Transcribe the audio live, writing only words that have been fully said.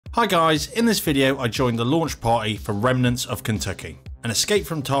Hi guys, in this video I joined the launch party for Remnants of Kentucky, an escape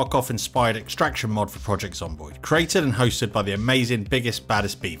from Tarkov inspired extraction mod for Project Zomboid, created and hosted by the amazing Biggest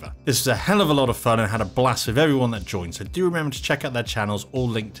Baddest Beaver. This was a hell of a lot of fun and had a blast with everyone that joined, so do remember to check out their channels, all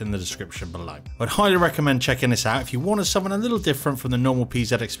linked in the description below. I'd highly recommend checking this out if you wanted something a little different from the normal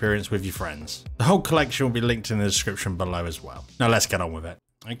PZ experience with your friends. The whole collection will be linked in the description below as well. Now let's get on with it.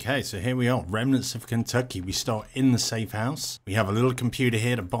 Okay, so here we are, Remnants of Kentucky. We start in the safe house. We have a little computer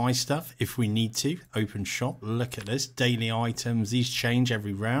here to buy stuff if we need to. Open shop, look at this. Daily items, these change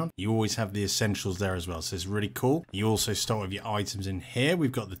every round. You always have the essentials there as well, so it's really cool. You also start with your items in here.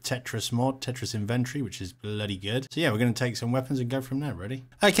 We've got the Tetris mod, Tetris inventory, which is bloody good. So yeah, we're going to take some weapons and go from there, ready?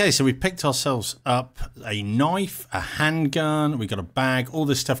 Okay, so we picked ourselves up a knife, a handgun, we got a bag. All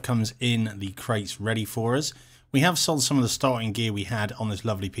this stuff comes in the crates ready for us. We have sold some of the starting gear we had on this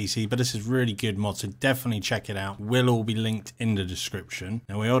lovely PC, but this is really good mod, so definitely check it out. Will all be linked in the description.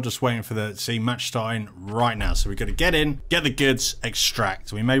 And we are just waiting for the match starting right now. So we've got to get in, get the goods,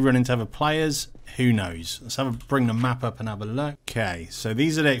 extract. We may run into other players. Who knows? Let's bring the map up and have a look. Okay, so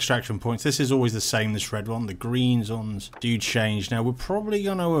these are the extraction points. This is always the same, this red one. The greens ones do change. Now, we're probably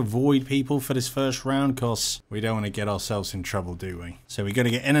going to avoid people for this first round because we don't want to get ourselves in trouble, do we? So we got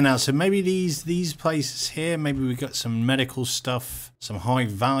to get in and out. So maybe these places here, maybe we got some medical stuff, some high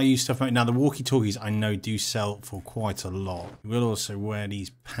value stuff. Now, the walkie-talkies I know do sell for quite a lot. We'll also wear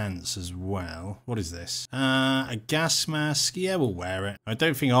these pants as well. What is this? A gas mask. Yeah, we'll wear it. I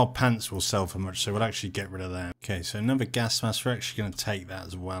don't think our pants will sell for much, so we'll actually get rid of that. Okay, so another gas mask. We're actually going to take that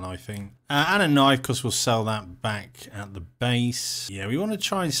as well, I think. And a knife, because we'll sell that back at the base. Yeah, we want to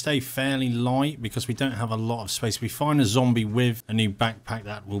try and stay fairly light because we don't have a lot of space. If we find a zombie with a new backpack,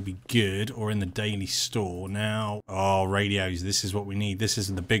 that will be good, or in the daily store. Now, oh, radios. This is what we need. This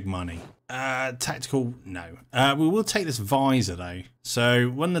isn't the big money. Tactical, no. We will take this visor though. So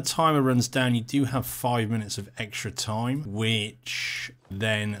when the timer runs down, you do have 5 minutes of extra time, which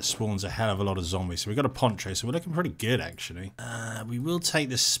then spawns a hell of a lot of zombies. So we've got a poncho, so we're looking pretty good actually. We will take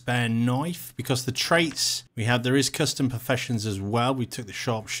the spare knife because the traits we have, there is custom professions as well. We took the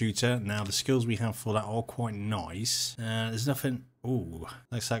sharpshooter. Now the skills we have for that are quite nice. There's nothing. Ooh,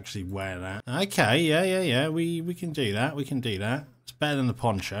 let's actually wear that. Okay, yeah. We can do that. We can do that. It's better than the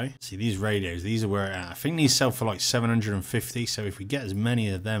poncho. See, these radios, these are where it at. I think these sell for like 750, so if we get as many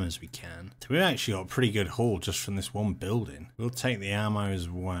of them as we can. So we've actually got a pretty good haul just from this one building. We'll take the ammo as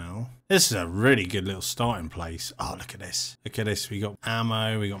well. This is a really good little starting place. Oh, look at this. Look at this. We got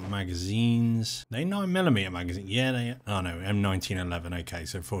ammo. We got magazines. They 9mm magazine. Yeah, they... Oh, no. M1911. Okay,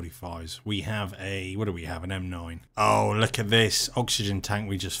 so 45s. We have a... What do we have? An M9. Oh, look at this. Oxygen tank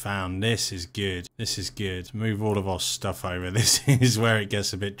we just found. This is good. This is good. Move all of our stuff over. This is where it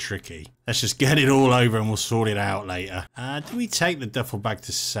gets a bit tricky. Let's just get it all over and we'll sort it out later. Do we take the duffel bag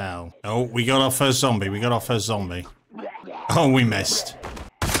to sell? Oh, we got our first zombie. We got our first zombie. Oh, we missed.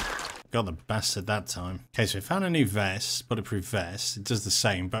 Got the bastard that time. Okay, so we found a new vest, bulletproof vest. It does the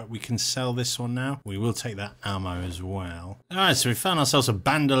same, but we can sell this one now. We will take that ammo as well. All right, so we found ourselves a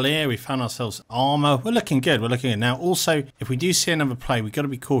bandolier. We found ourselves armor. We're looking good. We're looking good. Now, also, if we do see another play, we've got to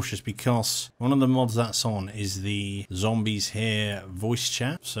be cautious because one of the mods that's on is the zombies here voice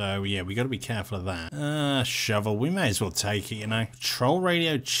chat. So, yeah, we got to be careful of that. Shovel. We may as well take it, you know. Troll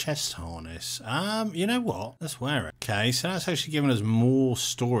radio chest harness. You know what? Let's wear it. Okay, so that's actually giving us more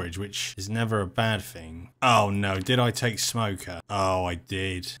storage, which is never a bad thing. Oh no, did I take smoker? Oh, I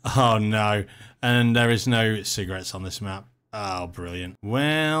did. Oh no, and there is no cigarettes on this map. Oh, brilliant.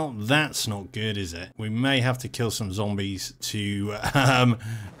 Well, that's not good, is it? We may have to kill some zombies to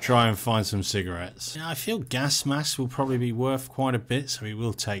try and find some cigarettes. Yeah, I feel gas masks will probably be worth quite a bit, so we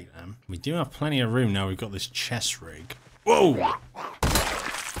will take them. We do have plenty of room now. We've got this chest rig. Whoa!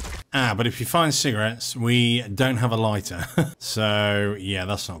 But if you find cigarettes, we don't have a lighter. So, yeah,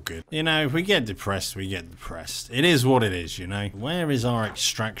 that's not good. You know, if we get depressed, we get depressed. It is what it is, you know. Where is our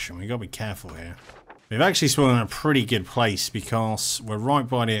extraction? We got to be careful here. We've actually spawned in a pretty good place because we're right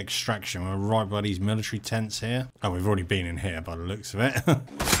by the extraction. We're right by these military tents here. Oh, we've already been in here by the looks of it.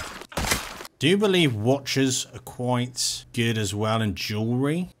 Do you believe watches are quite good as well, and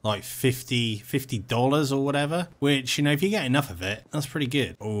jewelry? Like $50 or whatever? Which, you know, if you get enough of it, that's pretty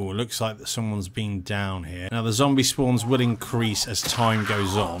good. Oh, looks like that someone's been down here. Now, the zombie spawns will increase as time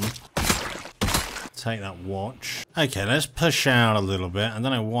goes on. Take that watch. Okay, let's push out a little bit. I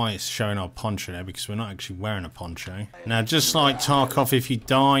don't know why it's showing our poncho there because we're not actually wearing a poncho. Now, just like Tarkov, if you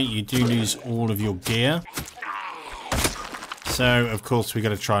die, you do lose all of your gear. So, of course, we got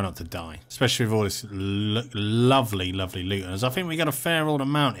to try not to die. Especially with all this lovely, lovely loot. I think we got a fair old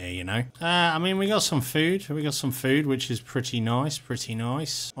amount here, you know. I mean, we got some food. We got some food, which is pretty nice, pretty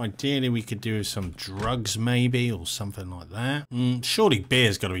nice. Ideally, we could do some drugs, maybe, or something like that. Surely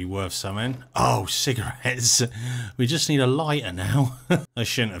beer's got to be worth something. Oh, cigarettes. We just need a lighter now. I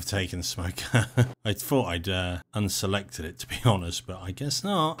shouldn't have taken smoker. I thought I'd unselected it, to be honest, but I guess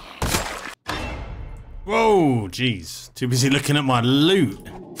not. Whoa, jeez. Too busy looking at my loot.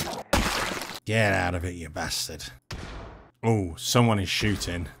 Get out of it, you bastard. Oh, someone is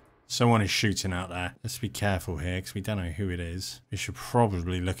shooting. Someone is shooting out there. Let's be careful here, because we don't know who it is. We should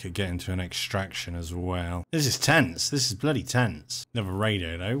probably look at getting to an extraction as well. This is tense. This is bloody tense. Never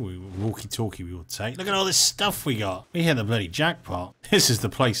radio, though. Walkie-talkie we will take. Look at all this stuff we got. We hit the bloody jackpot. This is the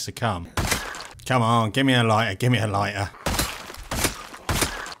place to come. Come on, give me a lighter. Give me a lighter.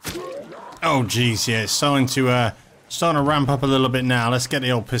 Oh, geez, yeah, it's starting to ramp up a little bit now. Let's get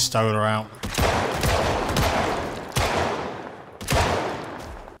the old pistola out.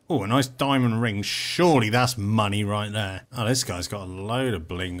 Oh, a nice diamond ring. Surely that's money right there. Oh, this guy's got a load of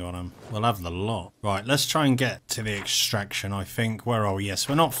bling on him. We'll have the lot. Right, let's try and get to the extraction, I think. Where are we? Yes,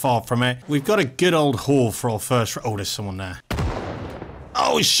 we're not far from it. We've got a good old haul for our first... Oh, there's someone there.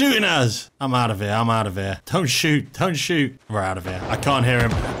 Oh, he's shooting us! I'm out of here, I'm out of here. Don't shoot, don't shoot. We're out of here. I can't hear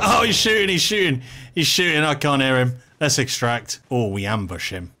him. Oh, he's shooting, he's shooting. He's shooting, I can't hear him. Let's extract. Oh, we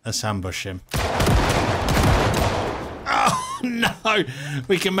ambush him. Let's ambush him. Oh, no!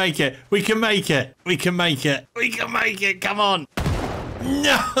 We can make it. We can make it. We can make it. We can make it. Come on.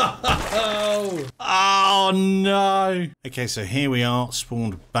 No! Oh, no. Okay, so here we are,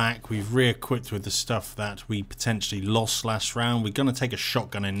 spawned back. We've re-equipped with the stuff that we potentially lost last round. We're going to take a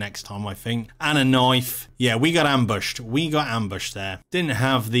shotgun in next time, I think. And a knife. Yeah, we got ambushed. We got ambushed there. Didn't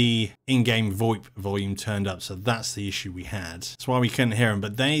have the in-game VoIP volume turned up, so that's the issue we had. That's why we couldn't hear them,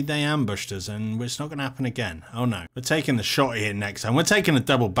 but they ambushed us, and it's not going to happen again. Oh, no. We're taking the shot here next time. We're taking a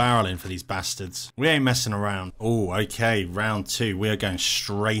double barrel in for these bastards. We ain't messing around. Oh, okay, round 2. We are going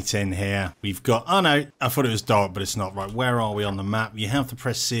straight in here. We've got... Oh, no. I thought it was dark, but it's not. Right, where are we on the map? You have to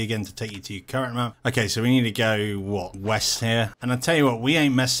press C again to take you to your current map. Okay, so we need to go, what, west here? And I tell you what, we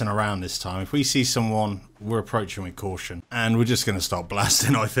ain't messing around this time. If we see someone... We're approaching with caution. And we're just going to start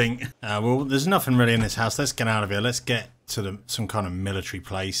blasting, I think. Well, there's nothing really in this house. Let's get out of here. Let's get to some kind of military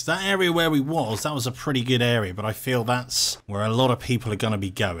place. That area where we was, that was a pretty good area. But I feel that's where a lot of people are going to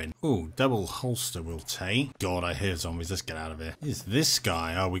be going. Ooh, double holster we'll take. God, I hear zombies. Let's get out of here. Who's this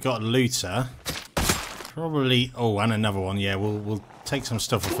guy? Oh, we got a looter. Probably... Oh, and another one. Yeah, we'll take some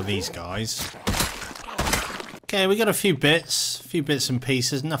stuff off of these guys. Okay, we got a few bits and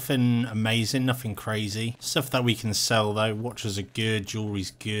pieces, nothing amazing, nothing crazy. Stuff that we can sell though, watches are good,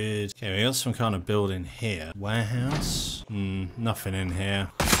 jewelry's good. Okay, we got some kind of building here. Warehouse? Nothing in here.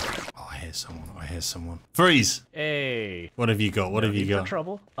 Oh, I hear someone. Freeze! Hey. What have you got? What have you got?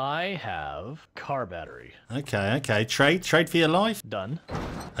 Trouble? I have car battery. Okay. Trade for your life? Done.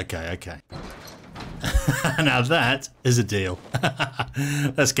 Okay. Now that is a deal.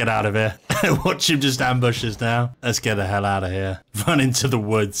 Let's get out of here. Watch him just ambush us now. Let's get the hell out of here. Run into the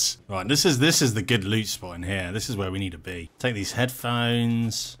woods. Right, this is the good loot spot in here. This is where we need to be. Take these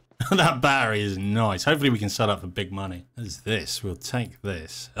headphones. That battery is nice. Hopefully we can sell up for big money. What is this? We'll take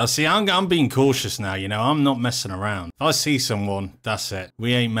this. See, I'm being cautious now, you know. I'm not messing around. If I see someone, that's it.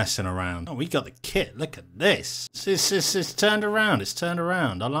 We ain't messing around. Oh, we got the kit. Look at this. It's turned around. It's turned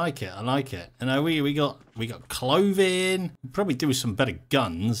around. I like it. You know, we got clothing. We'll probably do with some better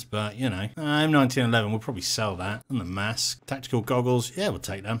guns, but, you know. M1911, we'll probably sell that. And the mask. Tactical goggles. Yeah, we'll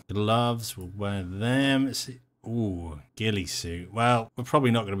take them. Gloves, we'll wear them. Let's see. Ooh, ghillie suit. Well, we're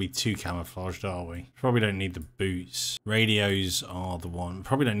probably not going to be too camouflaged, are we? Probably don't need the boots. Radios are the one.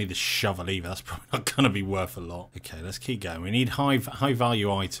 Probably don't need the shovel either. That's probably not going to be worth a lot. Okay, let's keep going. We need high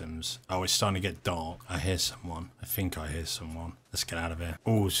value items. Oh, it's starting to get dark. I hear someone. I think I hear someone. Let's get out of here.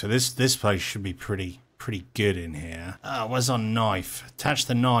 Oh, so this place should be pretty good in here. Where's our knife? Attach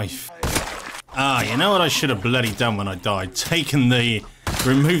the knife. You know what I should have bloody done when I died?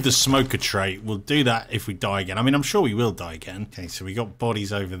 Remove the smoker trait. We'll do that if we die again. I mean, I'm sure we will die again. Okay, so we got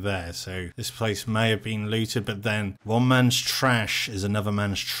bodies over there. So this place may have been looted, but then one man's trash is another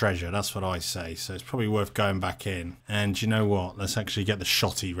man's treasure. That's what I say. So it's probably worth going back in. And you know what? Let's actually get the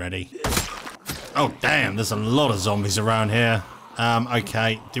shotty ready. Oh, damn. There's a lot of zombies around here.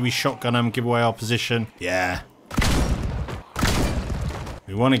 Okay. Do we shotgun them, give away our position? Yeah.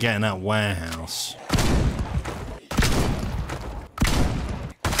 We want to get in that warehouse.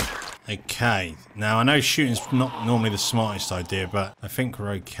 Okay, now I know shooting's not normally the smartest idea, but I think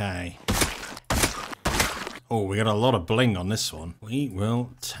we're okay. Oh, we got a lot of bling on this one. We will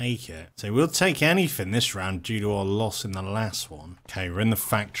take it. So we'll take anything this round due to our loss in the last one. Okay, we're in the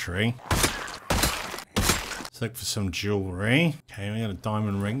factory. Let's look for some jewelry. Okay, we got a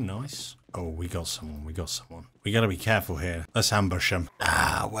diamond ring. Nice. Oh, we got someone. We got someone. We got to be careful here. Let's ambush them.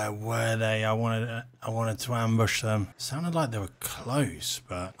 Ah, where were they? I wanted to ambush them. Sounded like they were close,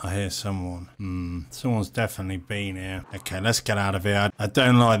 but I hear someone. Someone's definitely been here. Okay, let's get out of here. I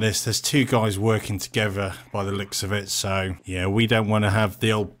don't like this. There's two guys working together by the looks of it. So, yeah, we don't want to have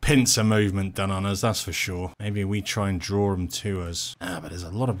the old pincer movement done on us, that's for sure. Maybe we try and draw them to us. Ah, but there's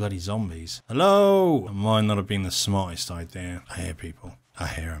a lot of bloody zombies. Hello? That might not have been the smartest idea. I hear people. I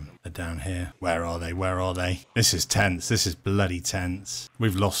hear them. They're down here. Where are they? Where are they? This is tense. This is bloody tense.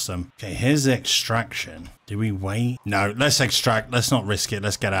 We've lost them. Okay, here's the extraction. Do we wait? No, let's extract. Let's not risk it.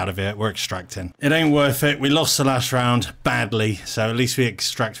 Let's get out of here. We're extracting. It ain't worth it. We lost the last round badly, so at least we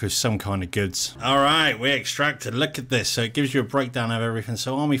extract with some kind of goods. All right, we extracted. Look at this. So it gives you a breakdown of everything.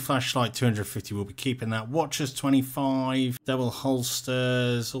 So army flashlight 250. We'll be keeping that. Watchers 25. Double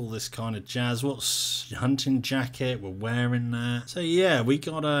holsters. All this kind of jazz. What's hunting jacket? We're wearing that. So yeah, we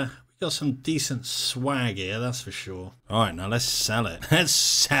got some decent swag here, that's for sure. All right, now let's sell it. Let's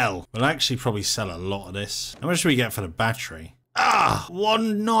sell. We'll actually probably sell a lot of this. How much do we get for the battery? Ah,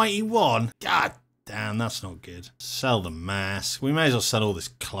 191. God damn, that's not good. Sell the mask. We may as well sell all this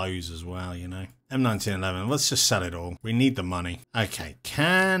clothes as well, you know. M1911, let's just sell it all. We need the money. Okay,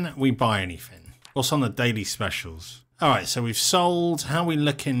 can we buy anything? What's on the daily specials? All right, so we've sold. How are we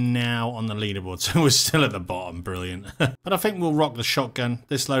looking now on the leaderboard? So we're still at the bottom. Brilliant. But I think we'll rock the shotgun.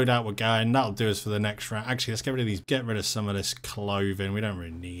 This loadout we're going. That'll do us for the next round. Actually, let's get rid of these. Get rid of some of this clothing. We don't really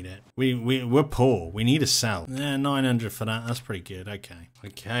need it. We're poor. We need a sell. Yeah, 900 for that. That's pretty good. Okay.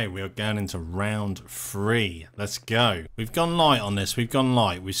 Okay, we are going into round 3. Let's go. We've gone light on this. We've gone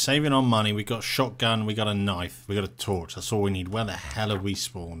light. We're saving on money. We got shotgun. We got a knife. We got a torch. That's all we need. Where the hell have we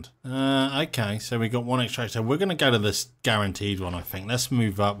spawned? Okay, so we got one extractor. So we're going to go to this guaranteed one, I think. Let's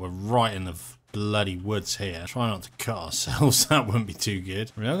move up. We're right in the bloody woods here. Try not to cut ourselves. That wouldn't be too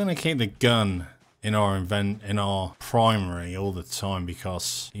good. We are going to keep the gun in our primary all the time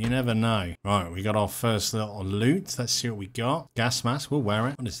because you never know. Right, we got our first little loot. Let's see what we got. Gas mask, we'll wear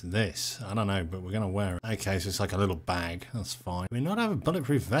it. What is this? I don't know, but we're gonna wear it. Okay, so it's like a little bag. That's fine. We not have a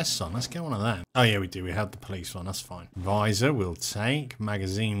bulletproof vest on. Let's get one of them. Oh yeah, we do. We have the police one. That's fine. Visor we'll take.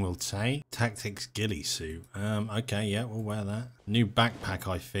 Magazine we'll take. Tactics ghillie suit. Okay, yeah, we'll wear that. New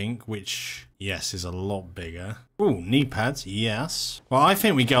backpack, I think, which, yes, is a lot bigger. Ooh, knee pads, yes. Well, I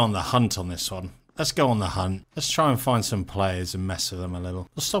think we go on the hunt on this one. Let's go on the hunt. Let's try and find some players and mess with them a little.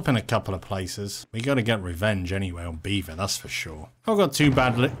 We'll stop in a couple of places. We got to get revenge anyway on Beaver, that's for sure. I've got too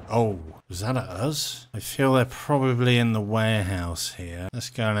badly. Oh, was that at us? I feel they're probably in the warehouse here. Let's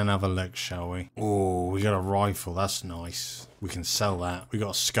go and have a look, shall we? Oh, we got a rifle. That's nice. We can sell that. We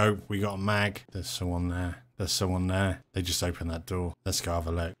got a scope. We got a mag. There's someone there. There's someone there. They just opened that door. Let's go have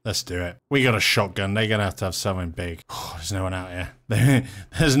a look. Let's do it. We got a shotgun. They're going to have something big. Oh, there's no one out here.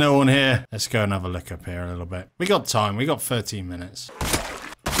 There's no one here. Let's go and have a look up here a little bit. We got time. We got 13 minutes.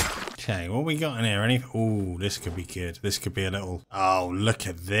 Okay, what we got in here? Oh, this could be good. This could be a little... Oh, look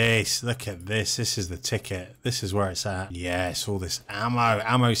at this. Look at this. This is the ticket. This is where it's at. Yes, all this ammo.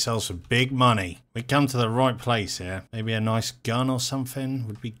 Ammo sells for big money. We come to the right place here. Maybe a nice gun or something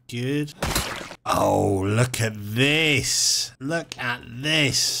would be good. Oh, look at this. Look at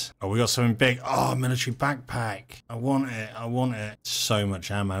this. Oh, we got something big. Oh, military backpack. I want it. I want it. So much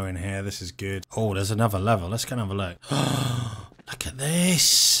ammo in here. This is good. Oh, there's another level. Let's go and have a look. Look at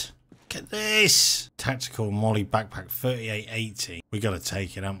this. Look at this. Tactical Molly backpack 3880. We got to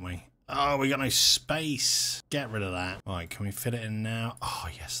take it, haven't we? Oh, we got no space. Get rid of that. Right, can we fit it in now? Oh,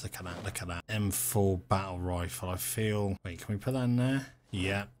 yes, look at that. Look at that. M4 battle rifle. I feel... Wait, can we put that in there?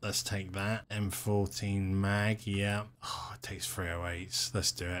 Yeah, let's take that. M14 mag, yeah. Oh, it takes 308s.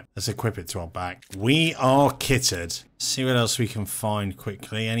 Let's do it. Let's equip it to our back. We are kitted. See what else we can find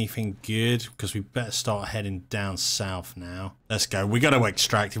quickly. Anything good? Because we better start heading down south now. Let's go. We got to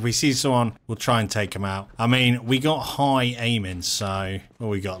extract. If we see someone, we'll try and take them out. I mean, we got high aiming, so... Well,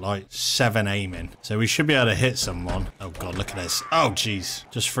 we got like 7 aiming. So we should be able to hit someone. Oh, God, look at this. Oh, jeez.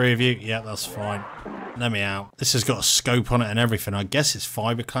 Just 3 of you? Yeah, that's fine. Let me out. This has got a scope on it and everything. I guess it's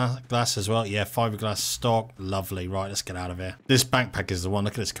fiberglass as well. Yeah, fiberglass stock. Lovely. Right, let's get out of here. This backpack is the one.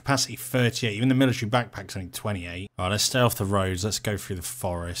 Look at this. Capacity 38. Even the military backpack's only 28. All right, let's stay off the roads. Let's go through the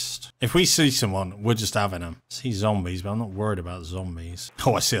forest. If we see someone, we're just having them. I see zombies, but I'm not worried about zombies.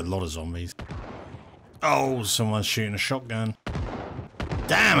 Oh, I see a lot of zombies. Oh, someone's shooting a shotgun.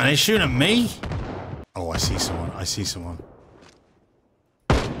 Damn, are they shooting at me? Oh, I see someone. I see someone.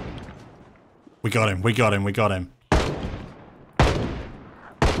 We got him. We got him. We got him.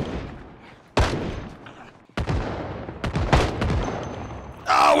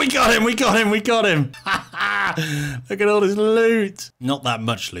 Oh, we got him. We got him. We got him. Look at all this loot. Not that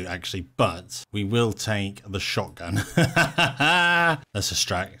much loot, actually, but we will take the shotgun. Let's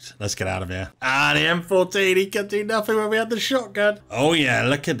distract. Let's get out of here. Ah, the M14. He could do nothing when we had the shotgun. Oh, yeah.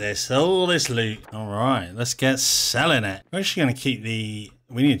 Look at this. All this loot. All right. Let's get selling it. We're actually going to keep the...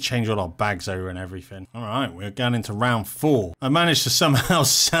 We need to change all our bags over and everything. All right, we're going into round 4. I managed to somehow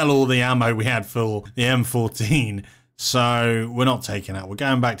sell all the ammo we had for the M14. So we're not taking that. We're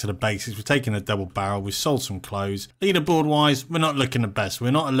going back to the basics. We're taking a double barrel. We sold some clothes. Leaderboard wise, we're not looking the best.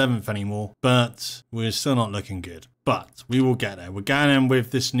 We're not 11th anymore, but we're still not looking good. But we will get there. We're going in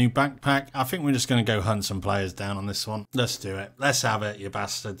with this new backpack. I think we're just going to go hunt some players down on this one. Let's do it. Let's have it, you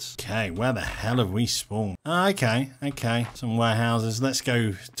bastards. Okay, where the hell have we spawned? Okay. Some warehouses. Let's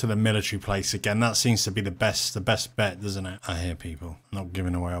go to the military place again. That seems to be the best bet, doesn't it? I hear people. Not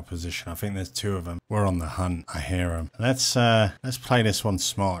giving away our position. I think there's 2 of them. We're on the hunt. I hear them. Let's play this one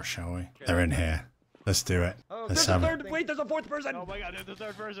smart, shall we? They're in here. Let's do it. Oh, Let's have it. Wait, there's a 4th person. Oh my god, there's a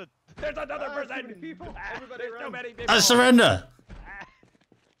 3rd person. There's another person. People. Everybody There's run. so many people. I surrender.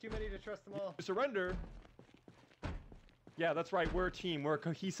 Too many to trust them all. Surrender. Yeah, that's right. We're a team. We're a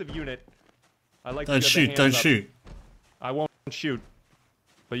cohesive unit. I like. Don't shoot. Don't shoot. I won't shoot.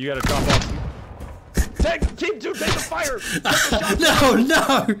 But you gotta drop off. Take team 2. Take the fire. Take the shot.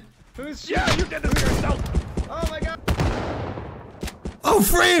 No. Who's? Yeah, you did this to yourself. Oh my god. Oh,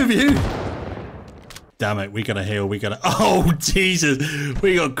 3 of you. Damn it, we gotta heal, we gotta... Oh, Jesus!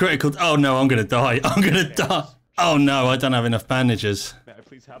 We got critical... Oh, no, I'm gonna die. I'm gonna die. Oh, no, I don't have enough bandages. May I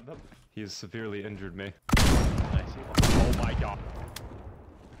please have them? He has severely injured me. Oh, my God.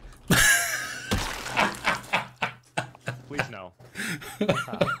 Please, no.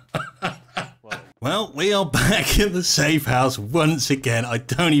 Well, we are back at the safe house once again. I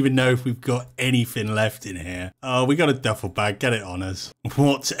don't even know if we've got anything left in here. Oh, we got a duffel bag. Get it on us.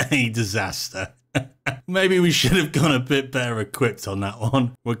 What a disaster. Maybe we should have gone a bit better equipped on that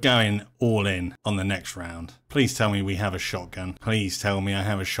one. We're going all in on the next round. Please tell me we have a shotgun. Please tell me I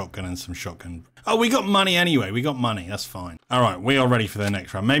have a shotgun and some shotgun. Oh, we got money anyway. We got money. That's fine. All right, we are ready for the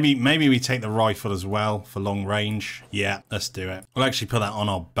next round. Maybe we take the rifle as well for long range. Yeah, let's do it. We'll actually put that on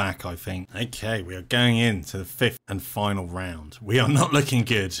our back, I think. Okay, we are going into the 5th and final round. We are not looking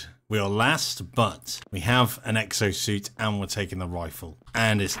good. We are last, but we have an exosuit and we're taking the rifle.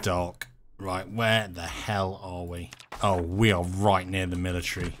 And it's dark. Right, where the hell are we? Oh, we are right near the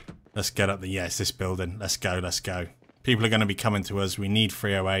military. Let's get up the... Yes, this building. Let's go, let's go. People are going to be coming to us. We need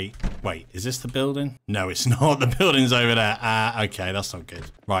 308. Wait, is this the building? No, it's not. The building's over there. Okay, that's not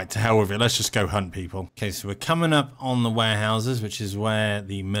good. Right, to hell with it. Let's just go hunt people. Okay, so we're coming up on the warehouses, which is where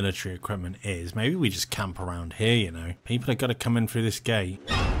the military equipment is. Maybe we just camp around here, you know. People have got to come in through this gate.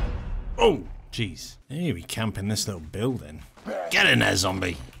 Oh, jeez. Here we camp in this little building. Get in there,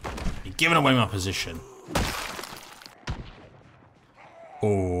 zombie. You're giving away my position.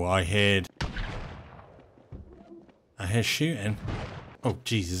 Oh, I hear shooting. Oh,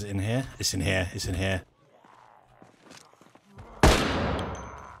 jeez, is it in here? It's in here. It's in here.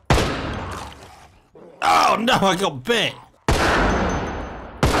 Oh, no, I got bit.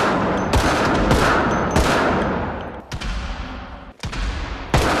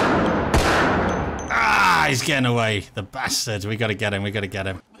 Ah, he's getting away. The bastard. We got to get him. We got to get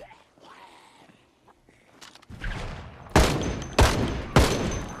him.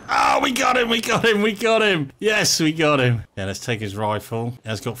 Oh, we got him, we got him, we got him. Yes, we got him. Yeah, let's take his rifle. It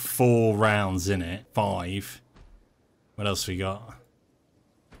has got 4 rounds in it. 5. What else we got?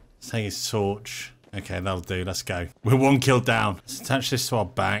 Let's take his torch. Okay, that'll do. Let's go. We're 1 kill down. Let's attach this to our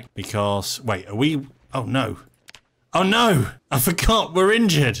back because... Wait, are we... Oh, no. Oh, no. I forgot. We're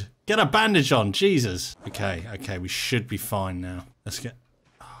injured. Get a bandage on. Jesus. Okay, okay. We should be fine now. Let's get...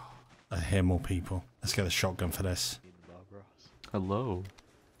 Oh, I hear more people. Let's get the shotgun for this. Hello.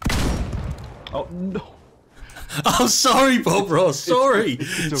 Oh no! Oh, sorry, Bob Ross. Sorry.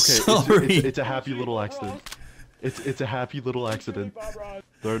 It's okay. Sorry. It's a happy little accident. It's a happy little accident.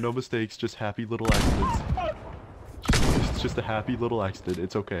 There are no mistakes, just happy little accidents. It's just a happy little accident.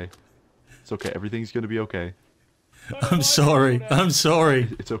 It's okay. It's okay. Everything's gonna be okay. I'm sorry. I'm sorry.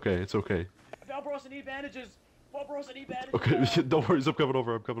 It's okay. It's okay. Bob Ross, I need bandages. Bob Ross, I need bandages. Okay, don't worry. I'm coming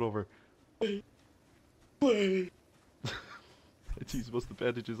over. I'm coming over. It's used most of the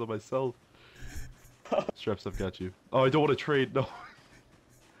bandages on myself. Straps, I've got you. Oh, I don't want to trade. No.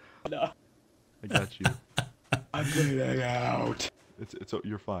 No. I got you. I'm bleeding out. It's.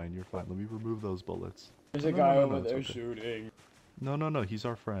 You're fine. You're fine. Let me remove those bullets. There's a guy over there shooting. No. He's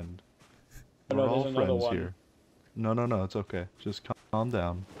our friend. We're all there's another friends one. here. No, it's okay. Just calm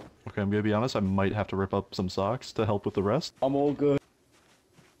down. Okay, I'm gonna be honest, I might have to rip up some socks to help with the rest. I'm all good.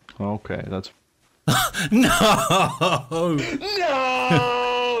 Okay, that's... No!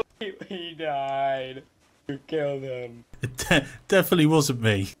 No! He died. You killed him. It definitely wasn't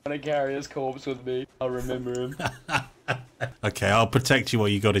me. I'm gonna carry his corpse with me. I'll remember him. Okay, I'll protect you while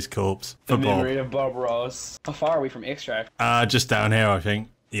you got his corpse. For The Bob. memory of Bob Ross. How far are we from extract? Just down here, I think.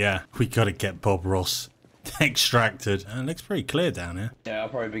 Yeah, we gotta get Bob Ross extracted. It looks pretty clear down here. Yeah, I'll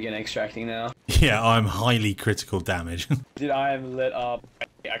probably begin extracting now. Yeah, I'm highly critical damage. Dude, I am lit up.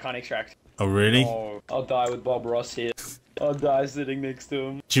 I can't extract. Oh, really? Oh, I'll die with Bob Ross here. I'll die sitting next to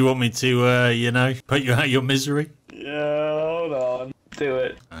him. Do you want me to, you know, put you out of your misery? Yeah, hold on. Do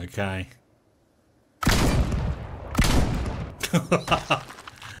it. Okay.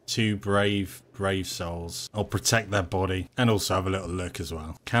 Two brave souls. I'll protect their body and also have a little look as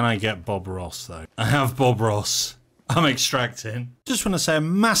well. Can I get Bob Ross, though? I have Bob Ross. I'm extracting. Just want to say a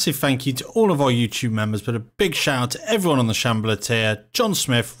massive thank you to all of our YouTube members, but a big shout out to everyone on the Shambler tier: John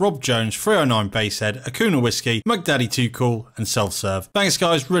Smith, Rob Jones, 309 Basehead, Akuna Whiskey, Mug Daddy Too Cool, and Self Serve. Thanks,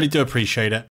 guys. Really do appreciate it.